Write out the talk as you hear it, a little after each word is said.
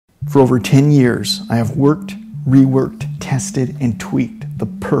For over 10 years, I have worked, reworked, tested, and tweaked the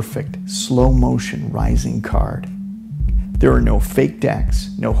perfect slow motion rising card. There are no fake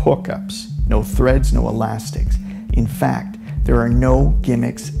decks, no hookups, no threads, no elastics. In fact, there are no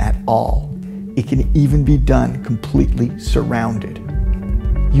gimmicks at all. It can even be done completely surrounded.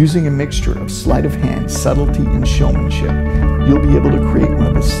 Using a mixture of sleight of hand, subtlety, and showmanship, you'll be able to create one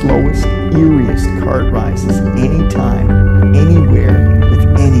of the slowest, eeriest card rises anytime, anywhere, with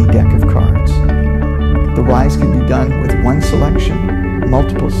any deck of cards. The rise can be done with one selection,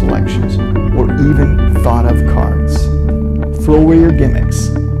 multiple selections, or even thought of cards. Throw away your gimmicks.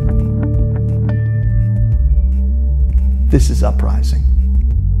 This is Uprising.